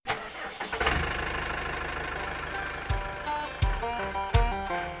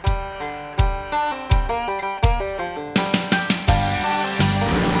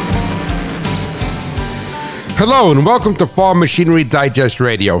Hello and welcome to Farm Machinery Digest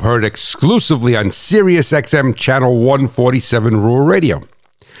Radio, heard exclusively on Sirius XM Channel 147 Rural Radio.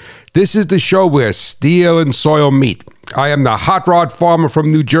 This is the show where steel and soil meet. I am the hot rod farmer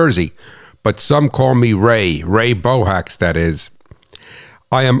from New Jersey, but some call me Ray Bohax, that is.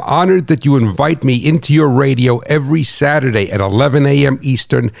 I am honored that you invite me into your radio every Saturday at 11 a.m.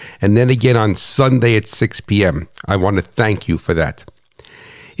 Eastern and then again on Sunday at 6 p.m. I want to thank you for that.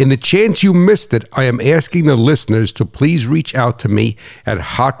 In the chance you missed it, I am asking the listeners to please reach out to me at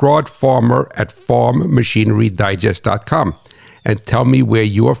hotrodfarmer@farmmachinerydigest.com and tell me where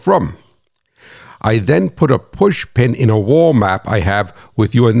you are from. I then put a push pin in a wall map I have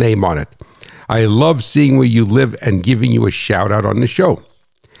with your name on it. I love seeing where you live and giving you a shout out on the show.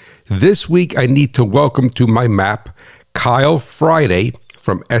 This week I need to welcome to my map Kyle Friday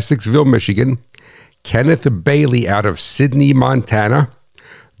from Essexville, Michigan, Kenneth Bailey out of Sidney, Montana,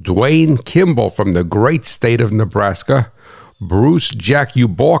 Dwayne Kimball from the great state of Nebraska, Bruce Jack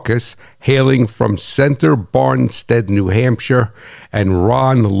Ubalkis hailing from Center Barnstead, New Hampshire, and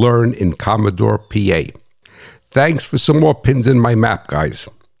Ron Learn in Commodore, PA. Thanks for some more pins in my map, guys.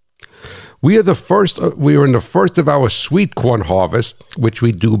 We are in the first of our sweet corn harvest, which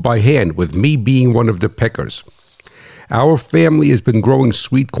we do by hand, with me being one of the pickers. Our family has been growing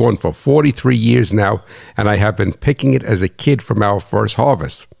sweet corn for 43 years now, and I have been picking it as a kid from our first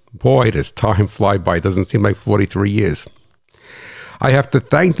harvest. Boy, does time fly by. It doesn't seem like 43 years. I have to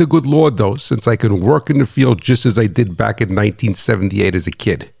thank the good Lord, though, since I can work in the field just as I did back in 1978 as a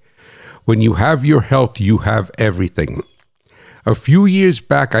kid. When you have your health, you have everything. A few years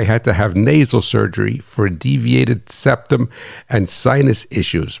back, I had to have nasal surgery for a deviated septum and sinus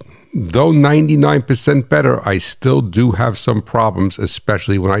issues. Though 99% better, I still do have some problems,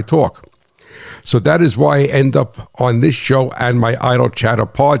 especially when I talk. So that is why I end up on this show and my Idle Chatter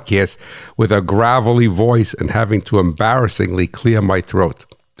podcast with a gravelly voice and having to embarrassingly clear my throat.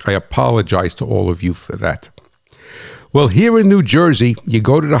 I apologize to all of you for that. Well, here in New Jersey, you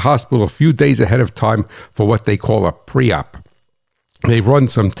go to the hospital a few days ahead of time for what they call a pre-op. They run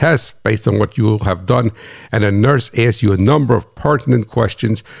some tests based on what you will have done, and a nurse asks you a number of pertinent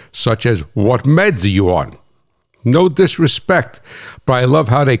questions, such as, what meds are you on? No disrespect, but I love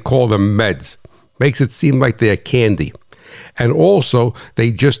how they call them meds. Makes it seem like they're candy. And also,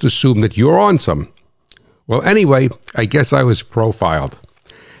 they just assume that you're on some. Well, anyway, I guess I was profiled.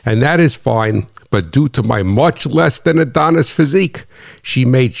 And that is fine, but due to my much less than Adonis physique, she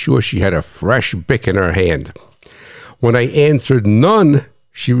made sure she had a fresh Bic in her hand. When I answered none,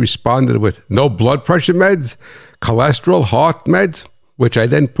 she responded with, no blood pressure meds, cholesterol, heart meds, which I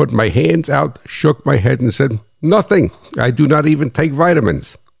then put my hands out, shook my head and said, nothing. I do not even take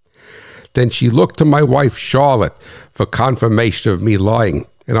vitamins. Then she looked to my wife, Charlotte, for confirmation of me lying,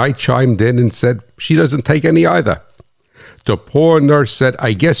 and I chimed in and said, she doesn't take any either. The poor nurse said,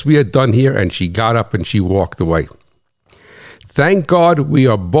 I guess we are done here, and she got up and she walked away. Thank God we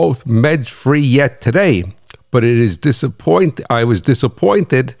are both meds-free yet today, but I was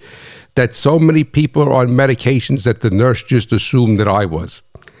disappointed that so many people are on medications that the nurse just assumed that I was.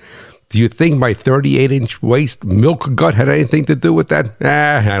 Do you think my 38-inch waist milk gut had anything to do with that?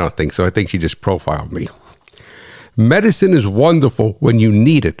 I don't think so. I think she just profiled me. Medicine is wonderful when you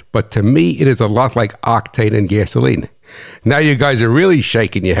need it, but to me, it is a lot like octane and gasoline. Now you guys are really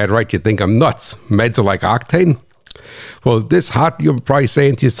shaking your head, right? You think I'm nuts. Meds are like octane? Well, you're probably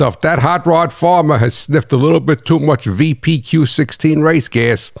saying to yourself, that hot rod farmer has sniffed a little bit too much VPQ16 race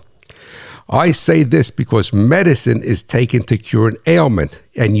gas. I say this because medicine is taken to cure an ailment,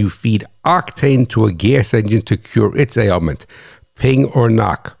 and you feed octane to a gas engine to cure its ailment, ping or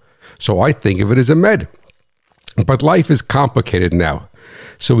knock. So I think of it as a med. But life is complicated now.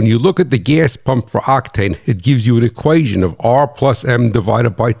 So when you look at the gas pump for octane, it gives you an equation of R plus M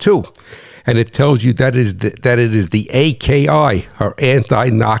divided by 2. And it tells you that it is the AKI, or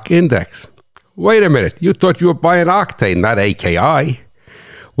anti-knock index. Wait a minute, you thought you were buying octane, not AKI.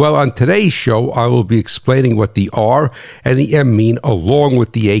 Well, on today's show, I will be explaining what the R and the M mean along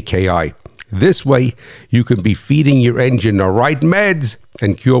with the AKI. This way, you can be feeding your engine the right meds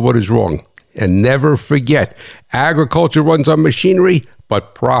and cure what is wrong. And never forget, agriculture runs on machinery,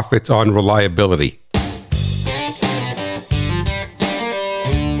 but profits on reliability.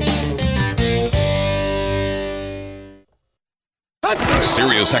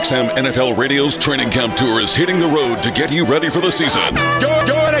 Sirius XM NFL Radio's training camp tour is hitting the road to get you ready for the season.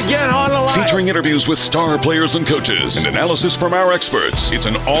 Go it again on the line. Featuring interviews with star players and coaches and analysis from our experts. It's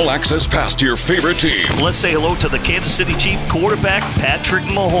an all-access pass to your favorite team. Let's say hello to the Kansas City Chiefs quarterback, Patrick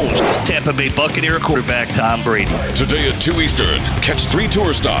Mahomes. Tampa Bay Buccaneer quarterback, Tom Brady. Today at 2 Eastern, catch 3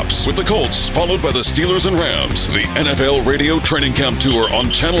 tour stops with the Colts, followed by the Steelers and Rams. The NFL Radio Training Camp Tour on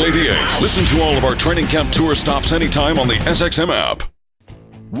Channel 88. Listen to all of our training camp tour stops anytime on the SXM app.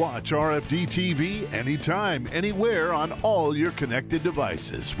 Watch RFD TV anytime, anywhere on all your connected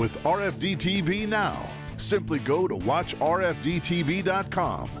devices with RFD TV Now. Simply go to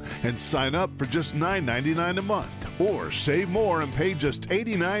watchrfdtv.com and sign up for just $9.99 a month, or save more and pay just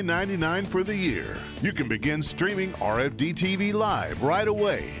 $89.99 for the year. You can begin streaming RFD TV live right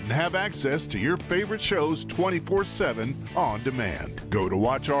away and have access to your favorite shows 24/7 on demand. Go to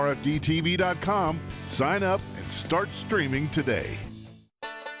watchrfdtv.com, sign up, and start streaming today.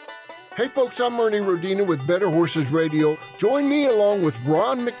 Hey folks, I'm Ernie Rodina with Better Horses Radio. Join me along with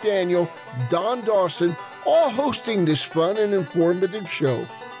Ron McDaniel, Don Dawson, all hosting this fun and informative show.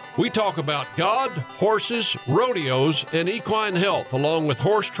 We talk about God, horses, rodeos, and equine health, along with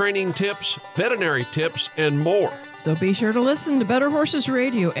horse training tips, veterinary tips, and more. So be sure to listen to Better Horses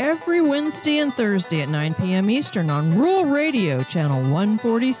Radio every Wednesday and Thursday at 9 p.m. Eastern on Rural Radio, Channel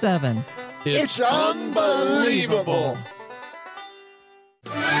 147. It's unbelievable.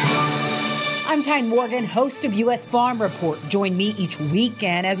 I'm Tyne Morgan, host of U.S. Farm Report. Join me each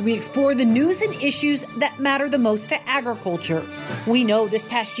weekend as we explore the news and issues that matter the most to agriculture. We know this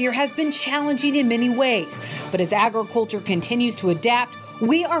past year has been challenging in many ways, but as agriculture continues to adapt,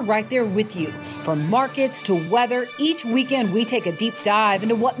 we are right there with you. From markets to weather, each weekend we take a deep dive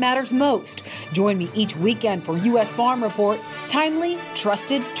into what matters most. Join me each weekend for U.S. Farm Report, timely,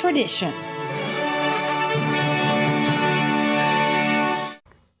 trusted tradition.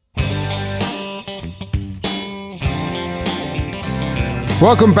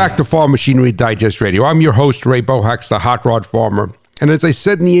 Welcome back to Farm Machinery Digest Radio. I'm your host, Ray Bohax, the Hot Rod Farmer. And as I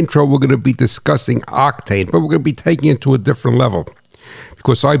said in the intro, we're going to be discussing octane, but we're going to be taking it to a different level.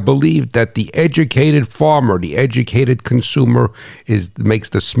 Because I believe that the educated farmer, the educated consumer, makes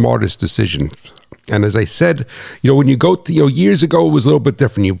the smartest decision. And as I said, when you go to, years ago, it was a little bit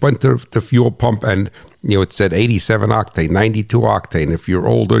different. You went to the fuel pump and, it said 87 octane, 92 octane. If you're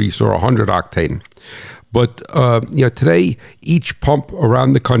older, you saw 100 octane. But, today, each pump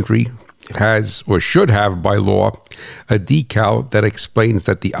around the country has, or should have by law, a decal that explains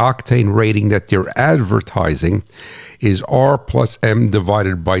that the octane rating that they're advertising is R plus M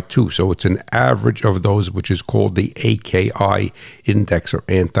divided by 2. So it's an average of those, which is called the AKI index or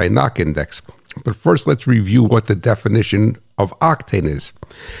anti-knock index. But first, let's review what the definition of octane is.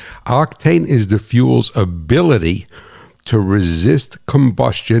 Octane is the fuel's ability to resist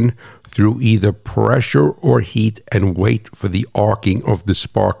combustion through either pressure or heat and wait for the arcing of the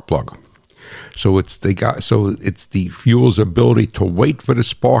spark plug. So it's the fuel's ability to wait for the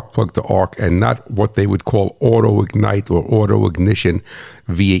spark plug to arc and not what they would call auto ignite or auto ignition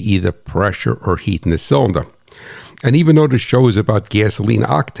via either pressure or heat in the cylinder. And even though the show is about gasoline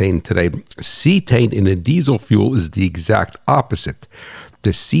octane today, cetane in a diesel fuel is the exact opposite. The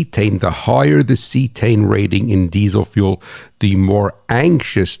cetane, the higher the cetane rating in diesel fuel, the more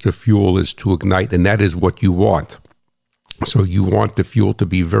anxious the fuel is to ignite, and that is what you want. So you want the fuel to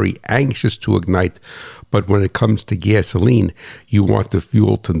be very anxious to ignite, but when it comes to gasoline, you want the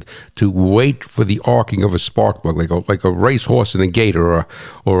fuel to wait for the arcing of a spark plug, like a racehorse in a gate or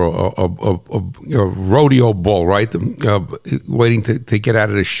a rodeo bull, right? Waiting to get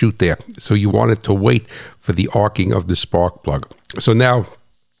out of the chute there. So you want it to wait for the arcing of the spark plug. So now,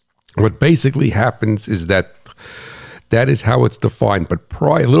 what basically happens is that is how it's defined. But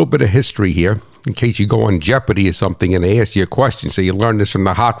a little bit of history here, in case you go on Jeopardy or something and they ask you a question. So you learn this from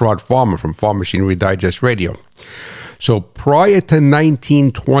the Hot Rod Farmer from Farm Machinery Digest Radio. So prior to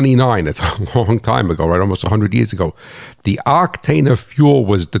 1929, it's a long time ago, right? Almost 100 years ago, the octane of fuel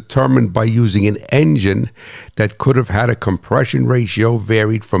was determined by using an engine that could have had a compression ratio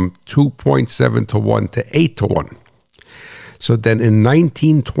varied from 2.7 to 1 to 8 to 1. So then in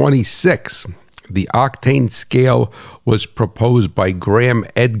 1926, the octane scale was proposed by Graham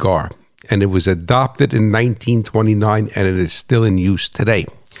Edgar, and it was adopted in 1929, and it is still in use today.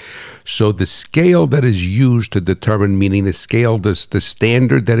 So the scale that is used to determine, meaning the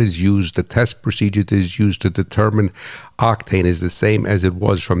standard that is used, the test procedure that is used to determine octane is the same as it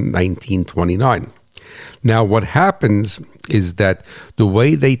was from 1929. Now, what happens is that the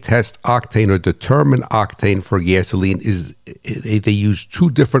way they test octane or determine octane for gasoline is they use two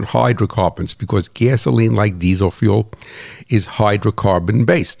different hydrocarbons because gasoline, like diesel fuel, is hydrocarbon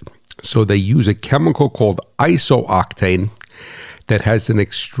based. So they use a chemical called isooctane that has an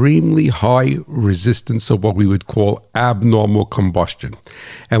extremely high resistance of what we would call abnormal combustion.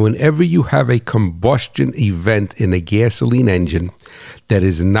 And whenever you have a combustion event in a gasoline engine that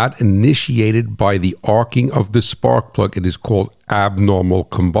is not initiated by the arcing of the spark plug, it is called abnormal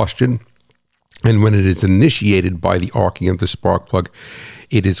combustion. And when it is initiated by the arcing of the spark plug,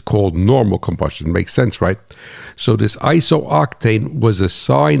 it is called normal combustion. Makes sense, right? So this isooctane was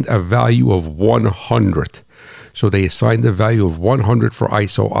assigned a value of 100. So they assigned the value of 100 for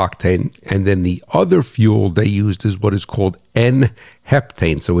isooctane. And then the other fuel they used is what is called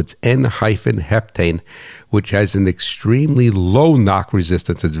N-heptane. So it's N-heptane, which has an extremely low knock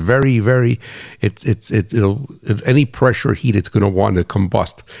resistance. It's it'll at any pressure heat, it's going to want to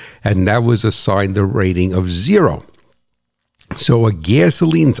combust. And that was assigned a rating of 0. So a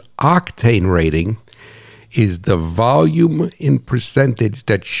gasoline's octane rating is the volume in percentage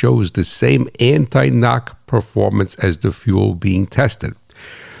that shows the same anti-knock performance as the fuel being tested.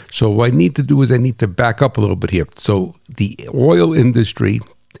 So what I need to do is I need to back up a little bit here. So the oil industry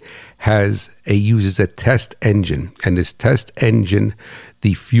uses a test engine, and this test engine,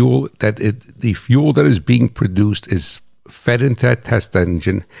 the fuel that is being produced is fed into that test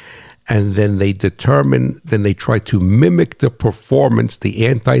engine. And then they try to mimic the performance, the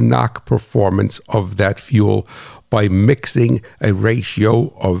anti-knock performance of that fuel by mixing a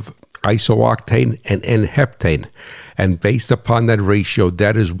ratio of isooctane and N-heptane. And based upon that ratio,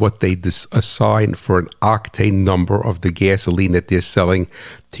 that is what they assign for an octane number of the gasoline that they're selling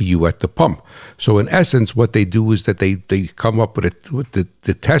to you at the pump. So in essence, what they do is that they come up with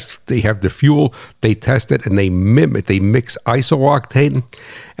the test. They have the fuel, they test it, and they mix isooctane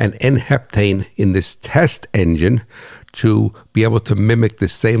and N-heptane in this test engine to be able to mimic the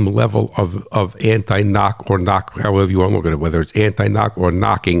same level of anti-knock or knock, however you want to look at it, whether it's anti-knock or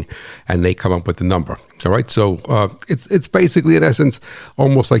knocking, and they come up with the number. All right, so it's basically, in essence,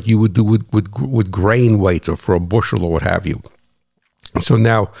 almost like you would do with grain weights or for a bushel or what have you. So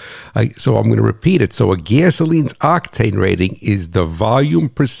now, I'm going to repeat it. So a gasoline's octane rating is the volume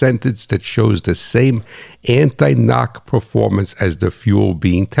percentage that shows the same anti-knock performance as the fuel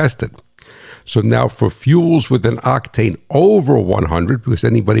being tested. So now for fuels with an octane over 100, because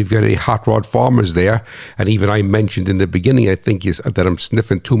if you got any hot rod farmers there, and even I mentioned in the beginning, I think that I'm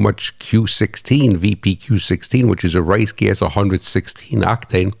sniffing too much Q16, VPQ16, which is a race gas 116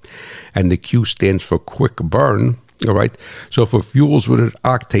 octane, and the Q stands for quick burn. All right. So for fuels with an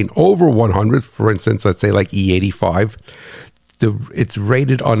octane over 100, for instance, let's say like E85, it's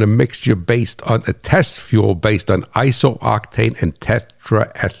rated on a mixture based on a test fuel based on isooctane and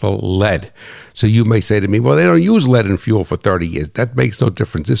tetraethyl lead. So you may say to me, well, they don't use lead in fuel for 30 years. That makes no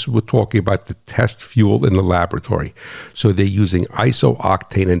difference. We're talking about the test fuel in the laboratory. So they're using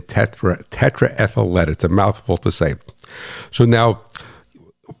isooctane and tetraethyl lead. It's a mouthful to say. So now,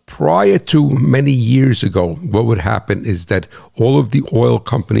 prior to many years ago, what would happen is that all of the oil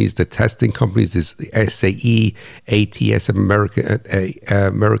companies, the testing companies, is SAE, ATS,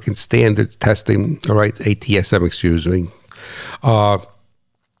 American Standard Testing, all right, ATSM, excuse me,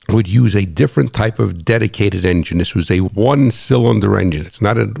 would use a different type of dedicated engine. This was a one-cylinder engine. It's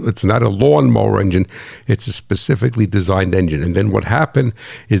not a lawnmower engine. It's a specifically designed engine. And then what happened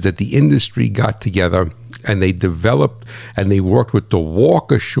is that the industry got together and they developed and they worked with the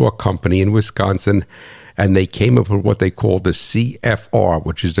Waukesha Company in Wisconsin, and they came up with what they call the CFR,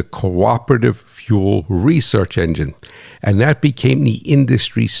 which is the Cooperative Fuel Research Engine. And that became the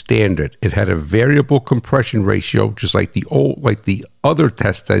industry standard. It had a variable compression ratio, just like the other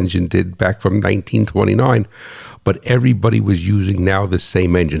test engine did back from 1929, but everybody was using now the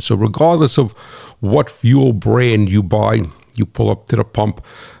same engine. So regardless of what fuel brand you buy, you pull up to the pump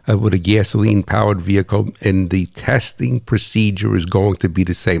with a gasoline-powered vehicle, and the testing procedure is going to be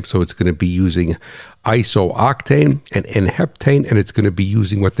the same. So it's going to be using isooctane and N-heptane, and it's going to be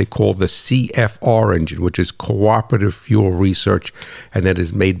using what they call the CFR engine, which is Cooperative Fuel Research, and that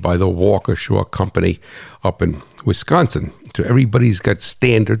is made by the Waukesha Company up in Wisconsin. So everybody's got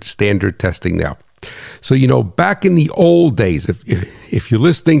standard testing now. So, back in the old days, if you're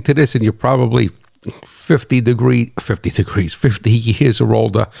listening to this and you're probably 50 years or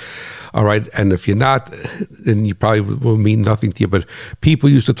older, all right, and if you're not, then you probably will mean nothing to you, but people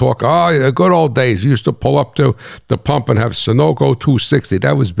used to talk, the good old days, you used to pull up to the pump and have Sunoco 260.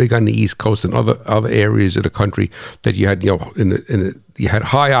 That was big on the East Coast and other areas of the country that you had, you had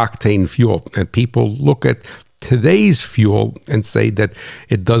high octane fuel, and people look at today's fuel and say that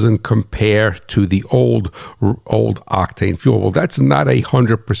it doesn't compare to the old octane fuel. Well, that's not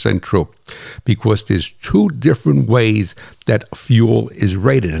 100% true, because there's two different ways that fuel is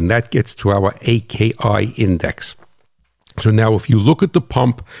rated, and that gets to our AKI index. So now if you look at the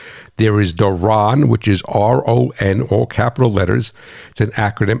pump, there is the RON, which is RON, all capital letters. It's an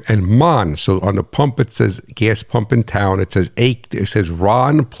acronym, and MON. So on the pump, it says gas pump in town. It says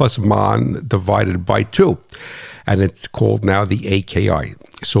RON plus MON divided by 2. And it's called now the AKI.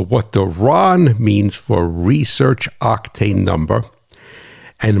 So what the RON means for research octane number,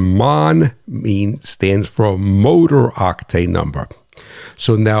 and MON stands for motor octane number.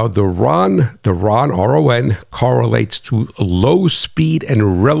 So now the RON, RON, correlates to low speed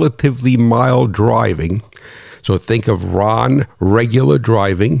and relatively mild driving. So think of RON, regular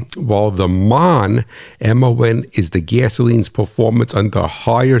driving, while the MON, MON, is the gasoline's performance under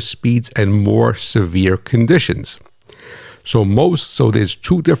higher speeds and more severe conditions. So there's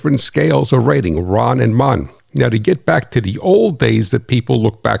 2 different scales of rating, RON and MON. Now, to get back to the old days that people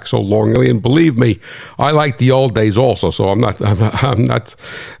look back so longingly, and believe me, I like the old days also, so I'm not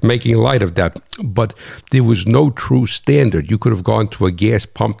making light of that. But there was no true standard. You could have gone to a gas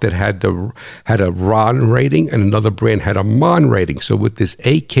pump that had a RON rating, and another brand had a MON rating. So with this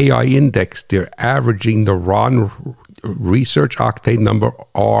AKI index, they're averaging the RON research octane number,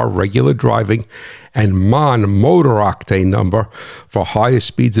 R, regular driving, and MON, motor octane number, for higher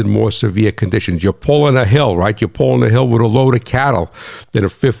speeds and more severe conditions. You're pulling a hill, right? You're pulling a hill with a load of cattle in a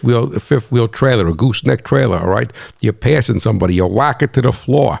fifth wheel trailer, a gooseneck trailer, all right? You're passing somebody, you whack it to the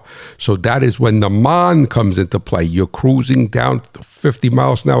floor. So that is when the MON comes into play. You're cruising down 50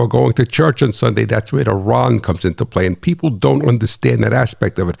 miles an hour going to church on Sunday. That's where the RON comes into play. And people don't understand that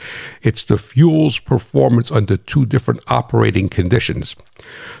aspect of it. It's the fuel's performance under 2 different operating conditions.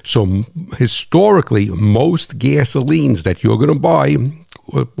 So historically, most gasolines that you're going to buy,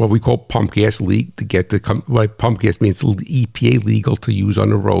 what we call pump gas, pump gas means EPA legal to use on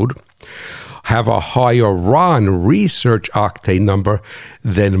the road, have a higher RON, research octane number,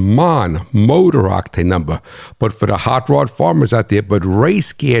 than MON, motor octane number. But for the hot rod farmers out there, but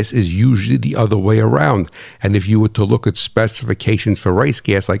race gas is usually the other way around. And if you were to look at specifications for race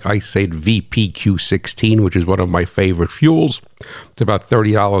gas, like I said, VPQ16, which is one of my favorite fuels, it's about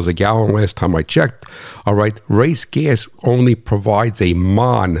 $30 a gallon last time I checked. All right, race gas only provides a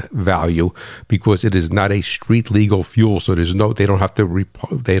MON value because it is not a street legal fuel. So they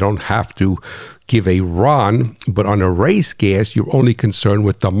don't have to give a RON, but on a race gas, you're only concerned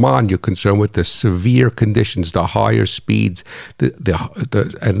with the MON. You're concerned with the severe conditions, the higher speeds,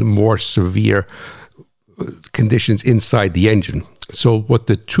 and more severe conditions inside the engine. So what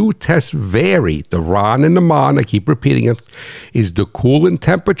the 2 tests vary, the RON and the MON, I keep repeating it, is the coolant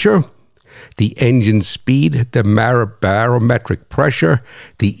temperature, the engine speed, the barometric pressure,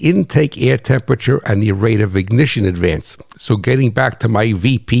 the intake air temperature, and the rate of ignition advance. So getting back to my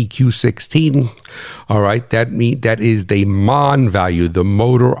VPQ16, all right, that is the MON value, the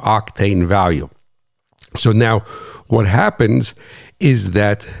motor octane value. So now what happens is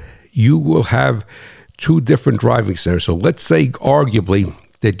that you will have 2 different driving centers. So let's say arguably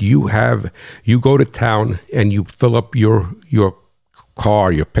that you go to town and you fill up your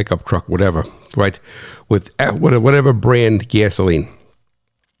car, your pickup truck, whatever, right, with whatever brand gasoline.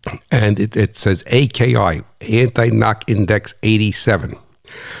 And it says AKI, anti-knock index 87.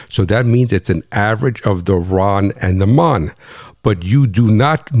 So that means it's an average of the RON and the MON. But you do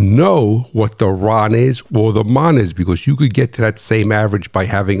not know what the RON is or the MON is, because you could get to that same average by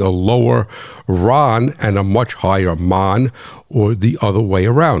having a lower RON and a much higher MON, or the other way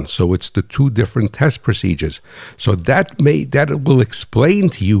around. So it's the 2 different test procedures. So that will explain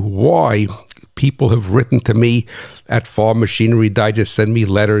to you why people have written to me at Farm Machinery Digest, send me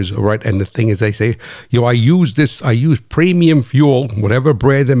letters, right? And the thing is, they say, I use premium fuel, whatever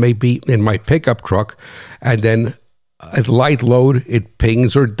brand it may be, in my pickup truck, and then at light load, it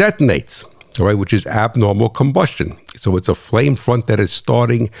pings or detonates, all right, which is abnormal combustion. So it's a flame front that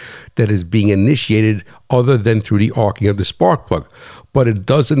is being initiated other than through the arcing of the spark plug. But it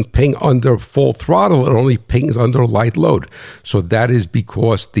doesn't ping under full throttle. It only pings under light load. So that is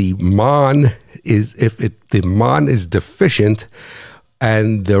because the MON is deficient,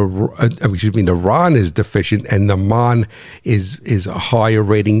 and the RON is deficient, and the MON is a higher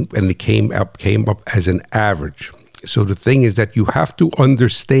rating, and it came up as an average. So the thing is that you have to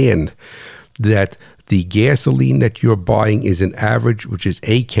understand that the gasoline that you're buying is an average, which is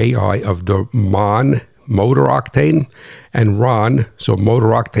AKI of the MON, motor octane, and RON, so motor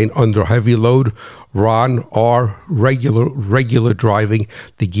octane under heavy load, RON, R, regular driving,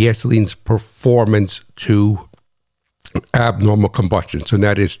 the gasoline's performance to abnormal combustion. So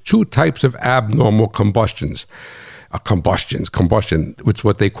that is 2 types of abnormal combustion, it's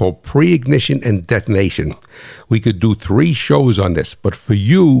what they call pre-ignition and detonation. We could do 3 shows on this, but for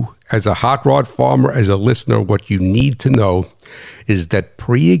you as a hot rod farmer, as a listener, what you need to know is that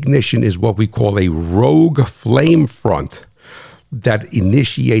pre-ignition is what we call a rogue flame front that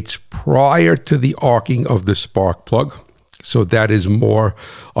initiates prior to the arcing of the spark plug. So that is more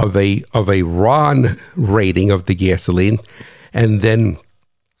of a RON rating of the gasoline. And then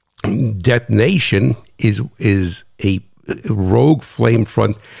detonation is a rogue flame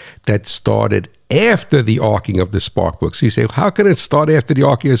front that started after the arcing of the spark plug. So you say, how can it start after the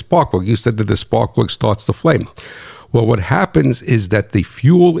arcing of the spark plug? You said that the spark plug starts the flame. Well, what happens is that the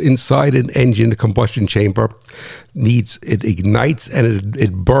fuel inside an engine, the combustion chamber, it ignites and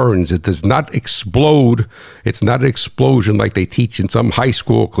it burns. It does not explode. It's not an explosion like they teach in some high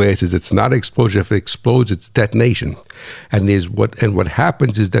school classes. It's not an explosion. If it explodes, it's detonation. And what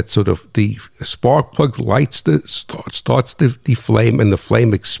happens is that sort of the spark plug starts the flame, and the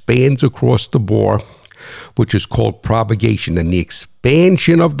flame expands across the bore, which is called propagation. And the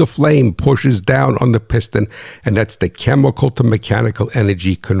expansion of the flame pushes down on the piston, and that's the chemical to mechanical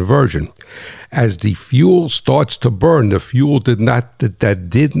energy conversion. As the fuel starts to burn, the fuel that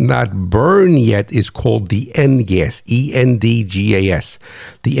did not burn yet is called the end gas, ENDGAS,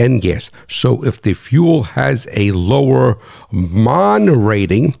 the end gas. So if the fuel has a lower MON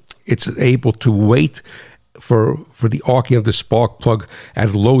rating, it's able to wait for the arcing of the spark plug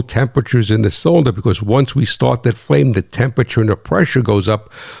at low temperatures in the cylinder, because once we start that flame, the temperature and the pressure goes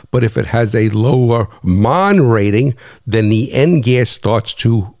up. But if it has a lower MON rating, then the end gas starts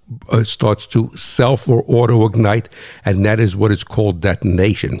to self or auto ignite, and that is what is called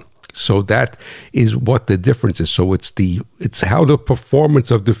detonation. So that is what the difference is. So it's how the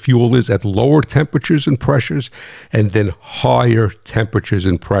performance of the fuel is at lower temperatures and pressures, and then higher temperatures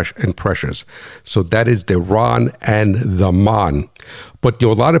and pressures. So that is the RON and the MON. But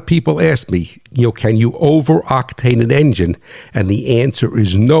a lot of people ask me, can you over octane an engine? And the answer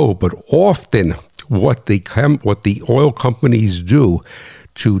is no. But often, what the oil companies do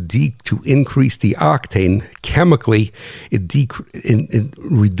to increase the octane chemically, it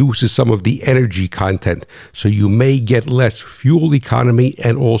reduces some of the energy content. So you may get less fuel economy,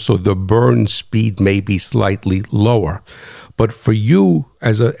 and also the burn speed may be slightly lower. But for you,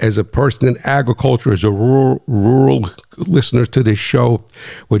 as a person in agriculture, as a rural listener to this show,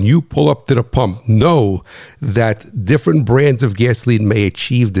 when you pull up to the pump, know that different brands of gasoline may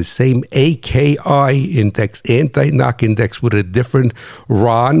achieve the same AKI index, anti-knock index, with a different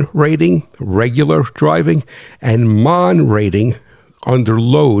RON rating, regular driving, and MON rating, under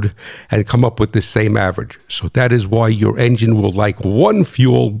load, and come up with the same average. So that is why your engine will like one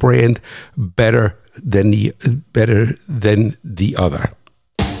fuel brand better than the other.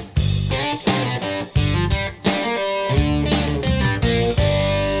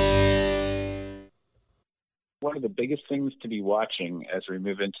 One of the biggest things to be watching as we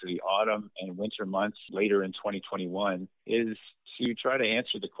move into the autumn and winter months later in 2021 is to try to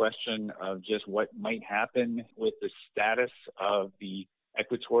answer the question of just what might happen with the status of the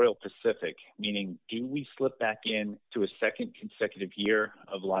equatorial Pacific, meaning do we slip back into a second consecutive year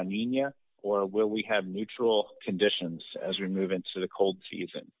of La Nina, or will we have neutral conditions as we move into the cold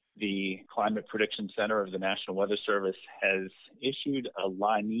season? The Climate Prediction Center of the National Weather Service has issued a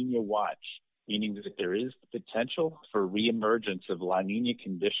La Nina watch, meaning that there is the potential for reemergence of La Nina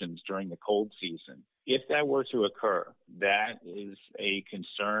conditions during the cold season. If that were to occur, that is a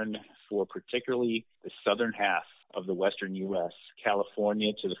concern for particularly the southern half of the western U.S.,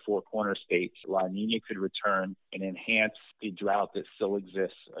 California to the Four Corner states. La Nina could return and enhance the drought that still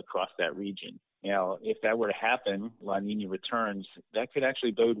exists across that region. Now, if that were to happen, La Nina returns, that could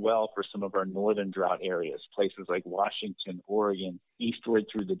actually bode well for some of our northern drought areas, places like Washington, Oregon, eastward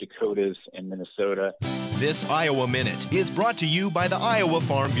through the Dakotas and Minnesota. This Iowa Minute is brought to you by the Iowa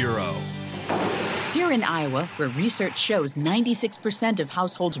Farm Bureau. Here in Iowa, where research shows 96% of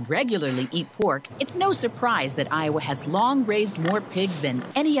households regularly eat pork, it's no surprise that Iowa has long raised more pigs than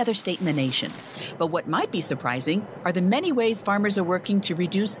any other state in the nation. But what might be surprising are the many ways farmers are working to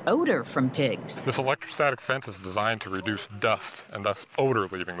reduce odor from pigs. This electrostatic fence is designed to reduce dust and thus odor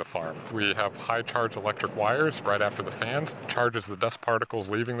leaving the farm. We have high-charge electric wires right after the fans, charges the dust particles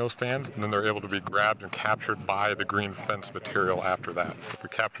leaving those fans, and then they're able to be grabbed and captured by the green fence material after that. If we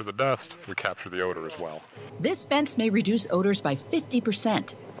capture the dust, we capture the odor as well. This fence may reduce odors by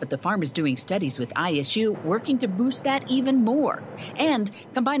 50%, but the farm is doing studies with ISU working to boost that even more. And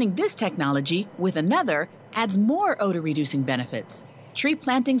combining this technology with another adds more odor-reducing benefits. Tree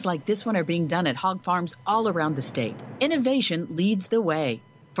plantings like this one are being done at hog farms all around the state. Innovation leads the way.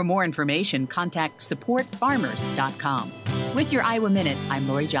 For more information, contact supportfarmers.com. With your Iowa Minute, I'm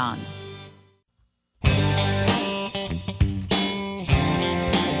Lori Johns.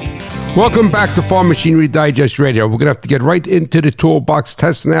 Welcome back to Farm Machinery Digest Radio. We're going to have to get right into the toolbox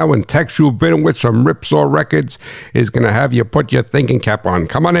test now, and Tex Rubinowitz from Ripsaw Records is going to have you put your thinking cap on.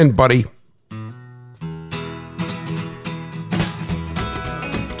 Come on in, buddy.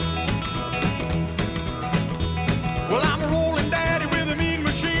 Well, I'm a rolling daddy with a mean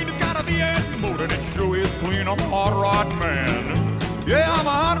machine. It's got a V8 motor and it sure is clean. I'm a hot rod man. Yeah, I'm a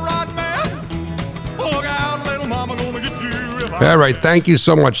hot rod man. Look out, little mama, gonna get you. All right, thank you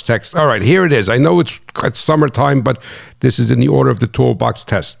so much, Tex. All right, here it is. I know it's summertime, but this is in the order of the toolbox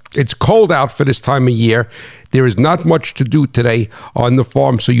test. It's cold out for this time of year. There is not much to do today on the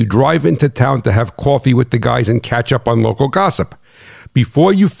farm, so you drive into town to have coffee with the guys and catch up on local gossip.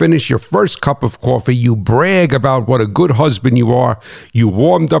 Before you finish your first cup of coffee, you brag about what a good husband you are. You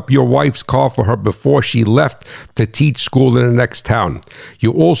warmed up your wife's car for her before she left to teach school in the next town.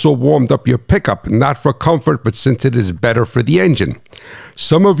 You also warmed up your pickup, not for comfort, but since it is better for the engine.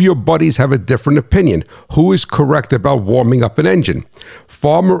 Some of your buddies have a different opinion. Who is correct about warming up an engine?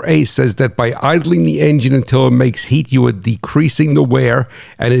 Farmer A says that by idling the engine until it makes heat, you are decreasing the wear,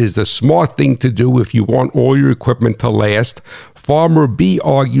 and it is a smart thing to do if you want all your equipment to last. Farmer B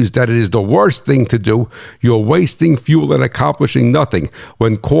argues that it is the worst thing to do. You're wasting fuel and accomplishing nothing.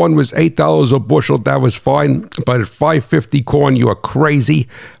 When corn was $8 a bushel, that was fine, but at $5.50 corn, you are crazy.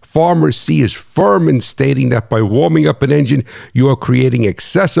 Farmer C is firm in stating that by warming up an engine, you are creating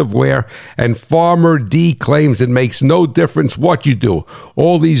excessive wear, and Farmer D claims it makes no difference what you do.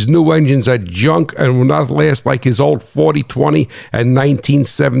 All these new engines are junk and will not last like his old 4020 and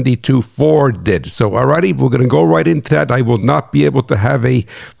 1972 Ford did. So, alrighty, we're going to go right into that. I will not be able to have a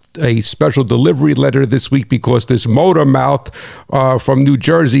special delivery letter this week because this motor mouth from New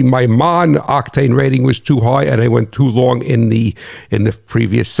Jersey, my octane rating was too high and I went too long in the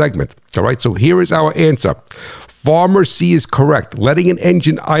previous segment. All right, so here is our answer. Farmer C is correct. Letting an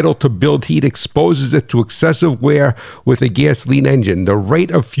engine idle to build heat exposes it to excessive wear with a gasoline engine. The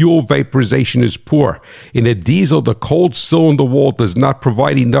rate of fuel vaporization is poor. In a diesel, the cold cylinder wall does not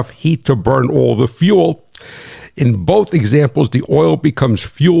provide enough heat to burn all the fuel. In both examples, the oil becomes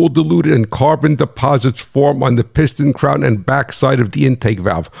fuel diluted and carbon deposits form on the piston crown and backside of the intake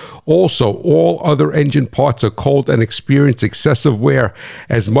valve. Also, all other engine parts are cold and experience excessive wear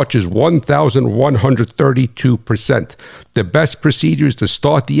as much as 1,132%. The best procedure is to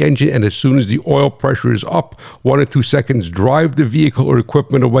start the engine, and as soon as the oil pressure is up, 1 or 2 seconds, drive the vehicle or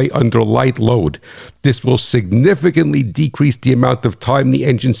equipment away under light load. This will significantly decrease the amount of time the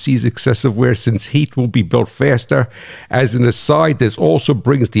engine sees excessive wear since heat will be built faster. As an aside, this also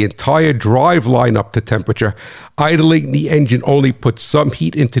brings the entire drive line up to temperature. Idling the engine only puts some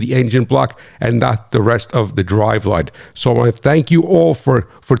heat into the engine block and not the rest of the drive line. So I want to thank you all for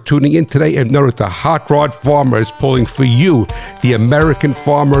tuning in today, and know that the Hot Rod Farmer is pulling for you, the American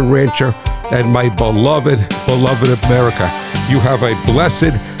farmer and rancher, and my beloved America. You have a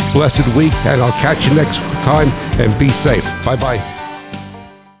blessed week, and I'll catch you next time, and be safe. Bye-bye.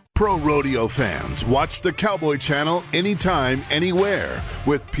 Pro rodeo fans, watch the Cowboy Channel anytime, anywhere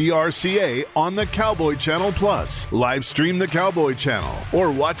with PRCA on the Cowboy Channel Plus. Live stream the Cowboy Channel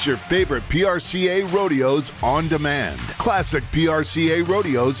or watch your favorite PRCA rodeos on demand. Classic PRCA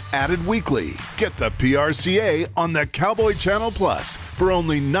rodeos added weekly. Get the PRCA on the Cowboy Channel Plus for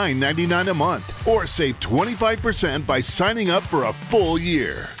only $9.99 a month, or save 25% by signing up for a full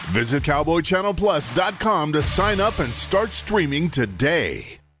year. Visit CowboyChannelPlus.com to sign up and start streaming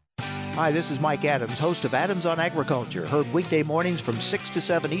today. Hi, this is Mike Adams, host of Adams on Agriculture, heard weekday mornings from 6 to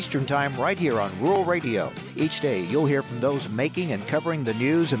 7 Eastern Time right here on Rural Radio. Each day, you'll hear from those making and covering the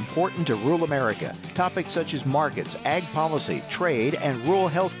news important to rural America. Topics such as markets, ag policy, trade, and rural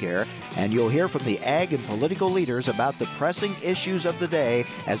health care. And you'll hear from the ag and political leaders about the pressing issues of the day,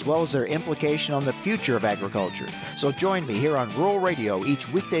 as well as their implication on the future of agriculture. So join me here on Rural Radio each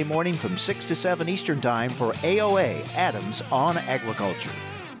weekday morning from 6 to 7 Eastern Time for AOA, Adams on Agriculture.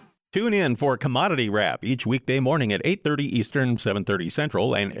 Tune in for Commodity Wrap each weekday morning at 8:30 Eastern, 7:30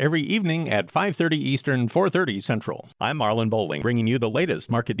 Central, and every evening at 5:30 Eastern, 4:30 Central. I'm Marlon Bowling, bringing you the latest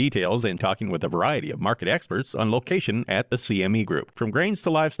market details and talking with a variety of market experts on location at the CME Group. From grains to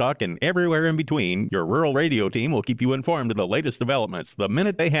livestock and everywhere in between, your Rural Radio team will keep you informed of the latest developments the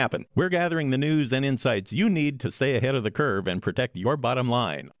minute they happen. We're gathering the news and insights you need to stay ahead of the curve and protect your bottom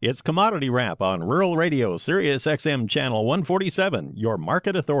line. It's Commodity Wrap on Rural Radio, Sirius XM Channel 147, your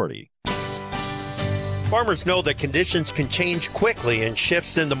market authority. Farmers know that conditions can change quickly and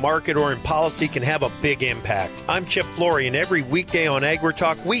shifts in the market or in policy can have a big impact. I'm Chip Flory, and every weekday on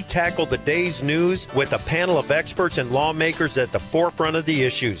AgriTalk, we tackle the day's news with a panel of experts and lawmakers at the forefront of the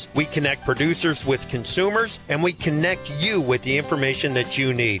issues. We connect producers with consumers, and we connect you with the information that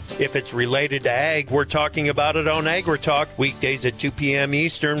you need. If it's related to ag, we're talking about it on AgriTalk, weekdays at 2 p.m.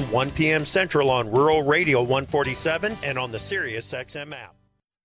 Eastern, 1 p.m. Central on Rural Radio 147 and on the SiriusXM app.